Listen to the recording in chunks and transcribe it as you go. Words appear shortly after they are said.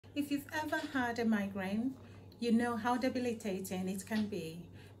If you've ever had a migraine, you know how debilitating it can be.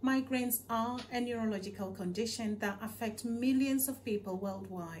 Migraines are a neurological condition that affect millions of people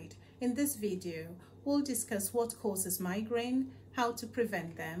worldwide. In this video, we'll discuss what causes migraine, how to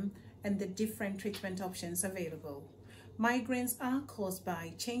prevent them, and the different treatment options available. Migraines are caused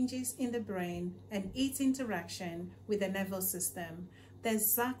by changes in the brain and its interaction with the nervous system. The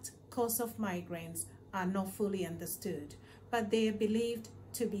exact cause of migraines are not fully understood, but they are believed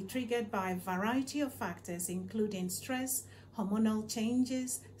to be triggered by a variety of factors including stress, hormonal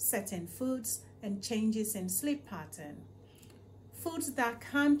changes, certain foods, and changes in sleep pattern. Foods that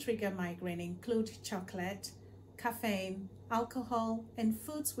can trigger migraine include chocolate, caffeine, alcohol, and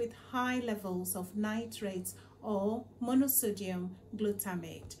foods with high levels of nitrates or monosodium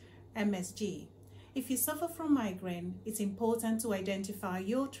glutamate, MSG. If you suffer from migraine, it's important to identify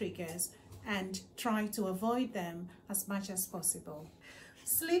your triggers and try to avoid them as much as possible.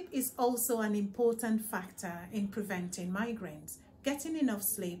 Sleep is also an important factor in preventing migraines. Getting enough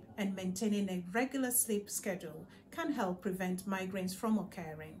sleep and maintaining a regular sleep schedule can help prevent migraines from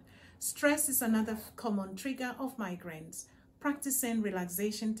occurring. Stress is another common trigger of migraines. Practicing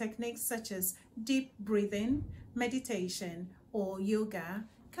relaxation techniques such as deep breathing, meditation, or yoga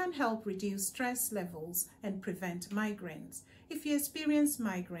can help reduce stress levels and prevent migraines. If you experience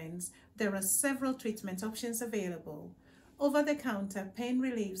migraines, there are several treatment options available. Over-the-counter pain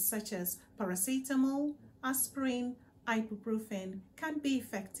reliefs such as paracetamol, aspirin, ibuprofen can be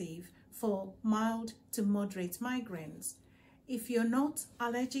effective for mild to moderate migraines. If you're not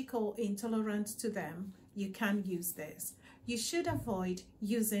allergic or intolerant to them, you can use this. You should avoid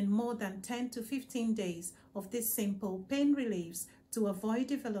using more than 10 to 15 days of these simple pain reliefs to avoid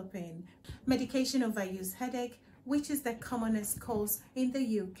developing medication overuse headache, which is the commonest cause in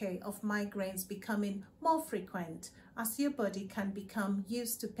the UK of migraines becoming more frequent, as your body can become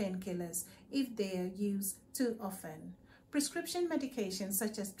used to painkillers if they are used too often. Prescription medications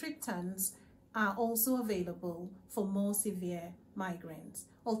such as triptans are also available for more severe migraines.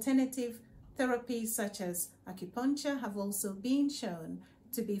 Alternative therapies such as acupuncture have also been shown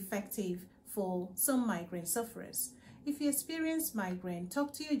to be effective for some migraine sufferers. If you experience migraine,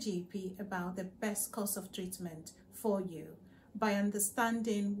 talk to your GP about the best course of treatment for you. By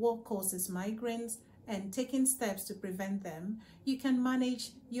understanding what causes migraines and taking steps to prevent them, you can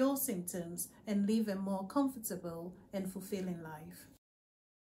manage your symptoms and live a more comfortable and fulfilling life.